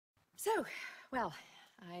So, well,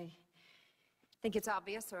 I think it's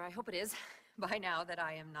obvious, or I hope it is, by now that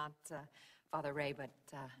I am not Father Ray, but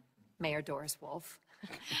Mayor Doris Wolfe.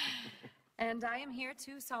 And I am here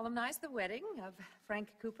to solemnize the wedding of Frank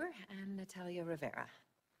Cooper and Natalia Rivera,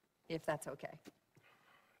 if that's okay.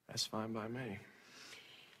 That's fine by me.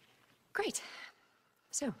 Great.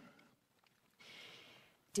 So,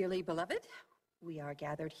 dearly beloved, we are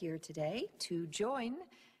gathered here today to join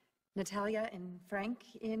Natalia and Frank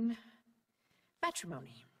in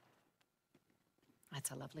matrimony. That's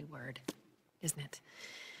a lovely word, isn't it?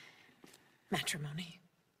 Matrimony.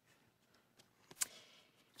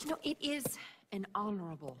 You know, it is an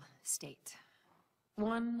honorable state,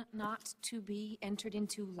 one not to be entered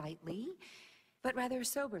into lightly, but rather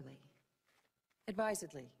soberly,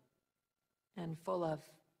 advisedly, and full of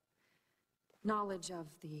knowledge of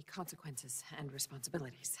the consequences and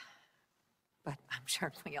responsibilities. But I'm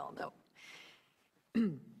sure we all know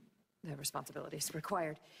the responsibilities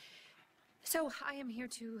required. So I am here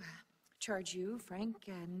to charge you, Frank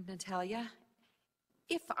and Natalia,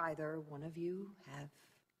 if either one of you have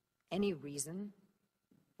any reason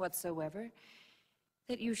whatsoever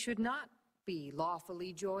that you should not be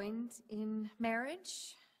lawfully joined in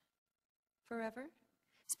marriage forever,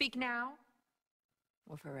 speak now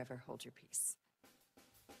or forever hold your peace.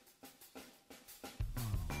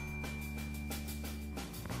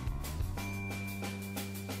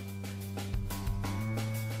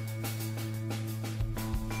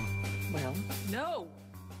 Well, no.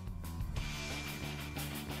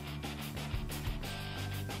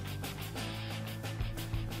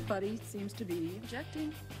 Buddy seems to be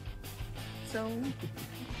objecting. So...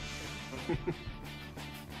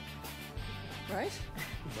 right?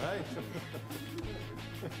 Right.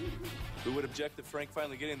 Who would object to Frank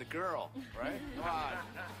finally getting the girl, right? Come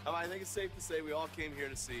on. I think it's safe to say we all came here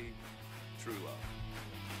to see true love.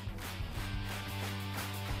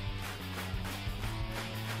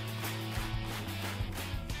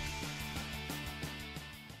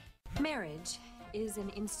 Marriage is an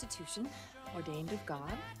institution ordained of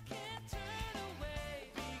God,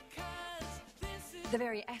 the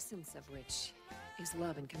very essence of which is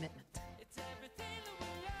love and commitment.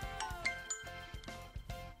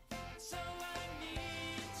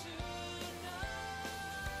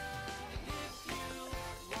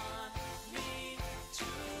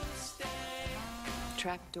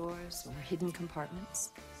 Trapdoors or hidden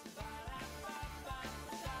compartments.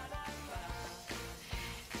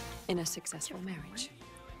 In a successful marriage.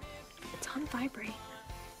 It's on vibrate.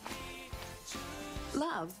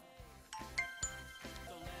 Love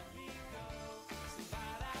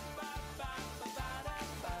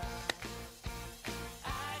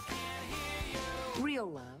real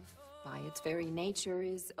love, by its very nature,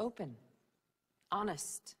 is open,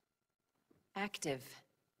 honest, active.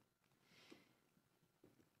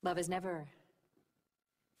 Love is never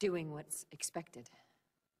doing what's expected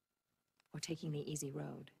or taking the easy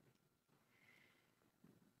road.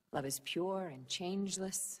 Love is pure and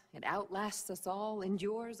changeless. It outlasts us all,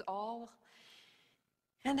 endures all.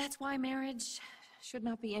 And that's why marriage should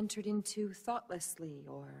not be entered into thoughtlessly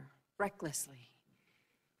or recklessly,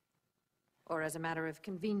 or as a matter of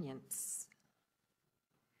convenience.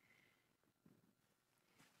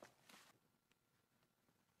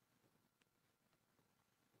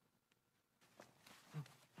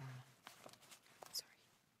 Sorry.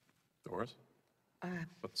 Doris?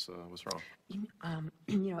 What's wrong? You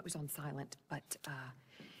know, it was on silent, but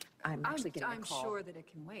I'm actually getting a call. I'm sure that it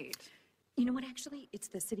can wait. You know what, actually? It's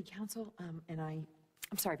the city council, and I'm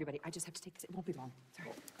sorry, everybody. I just have to take this. It won't be long.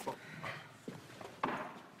 Sorry.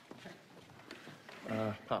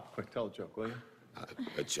 Pop, quick, tell a joke, will you?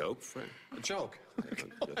 A joke, Frank? A joke.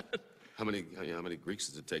 How many Greeks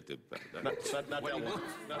does it take to... Not that one.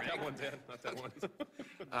 Not that one, Dad. Not that one.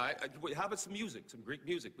 Wait, how about some music, some Greek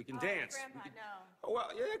music? We can dance. Grandpa, no. Oh, well,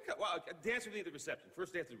 yeah, well, dance with me at the reception.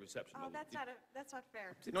 First dance at the reception. Oh, that's not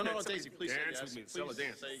fair. No, Somebody Daisy, please say dance yes. with me. Please Stella,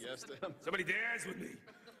 dance. say yes to him. Somebody dance with me.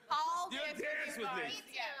 I'll You dance with me.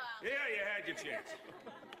 Yeah, you had your chance.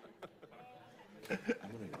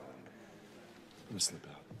 I'm gonna slip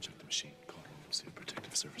out, check the machine, call home, see if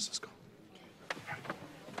protective services call.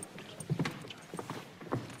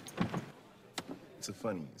 It's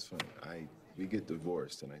funny. We get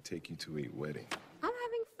divorced and I take you to a wedding. I'm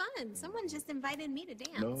having fun. Someone just invited me to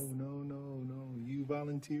dance. No. You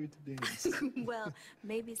volunteered to dance. Well,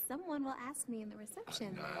 maybe someone will ask me in the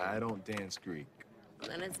reception. I don't dance Greek.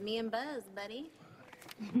 Then it's me and Buzz, buddy.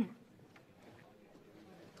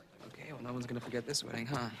 Okay, well, no one's gonna forget this wedding,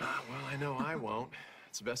 huh? Well, I know I won't.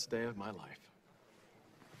 It's the best day of my life.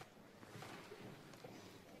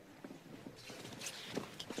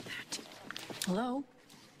 That. Hello?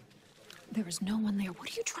 There is no one there. What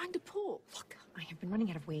are you trying to pull? Look, I have been running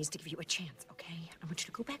out of ways to give you a chance, okay? I want you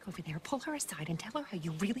to go back over there, pull her aside, and tell her how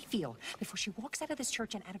you really feel before she walks out of this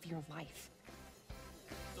church and out of your life.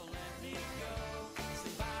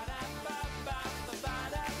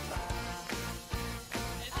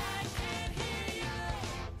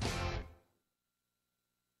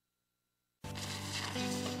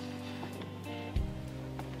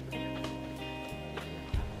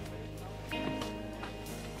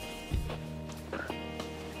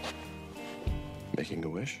 Making a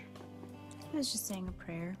wish? I was just saying a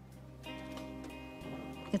prayer.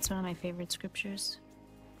 It's one of my favorite scriptures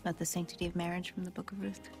about the sanctity of marriage from the Book of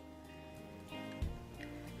Ruth.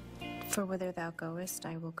 For whither thou goest,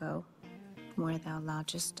 I will go. Where thou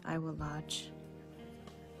lodgest, I will lodge.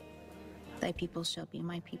 Thy people shall be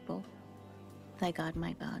my people, thy God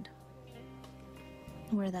my God.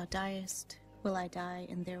 Where thou diest, will I die,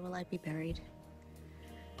 and there will I be buried.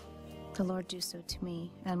 The Lord do so to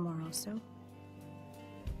me, and more also.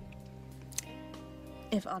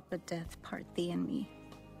 If aught but death part thee and me.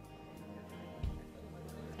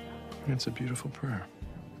 It's a beautiful prayer.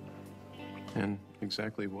 And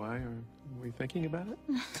exactly why are we thinking about it?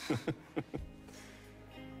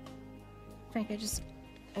 Frank,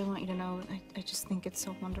 I want you to know, I just think it's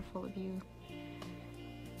so wonderful of you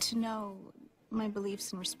to know my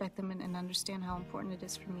beliefs and respect them and understand how important it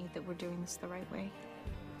is for me that we're doing this the right way.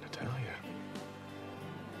 Natalia,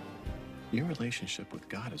 your relationship with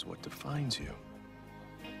God is what defines you.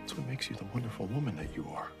 It's what makes you the wonderful woman that you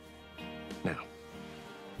are. Now,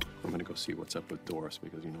 I'm gonna go see what's up with Doris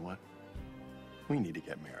because you know what? We need to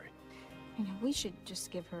get married. You know, we should just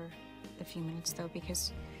give her a few minutes though,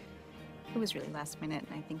 because it was really last minute,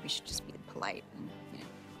 and I think we should just be polite and, you know,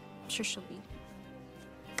 I'm sure she'll be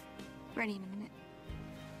ready in a minute.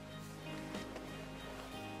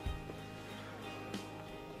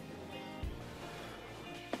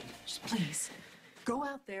 Please, go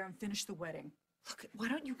out there and finish the wedding. Look, why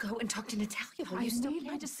don't you go and talk to Natalia? I made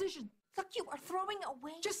my decision. Look, you are throwing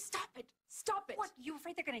away... Just stop it. Stop it. What, you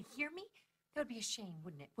afraid they're gonna hear me? That would be a shame,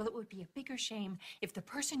 wouldn't it? Well, it would be a bigger shame if the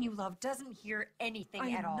person you love doesn't hear anything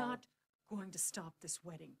at all. I am not going to stop this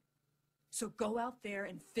wedding. So go out there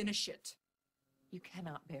and finish it. You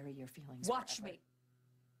cannot bury your feelings Watch forever. me.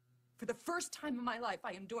 For the first time in my life,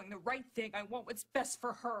 I am doing the right thing. I want what's best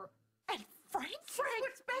for her. And Frank?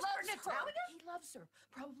 What's best for loves Natalia? her. He loves her,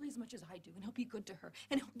 probably as much as I do, and he'll be good to her,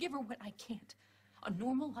 and he'll give her what I can't. A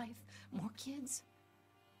normal life, more kids.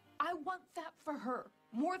 I want that for her,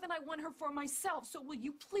 more than I want her for myself, so will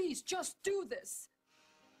you please just do this?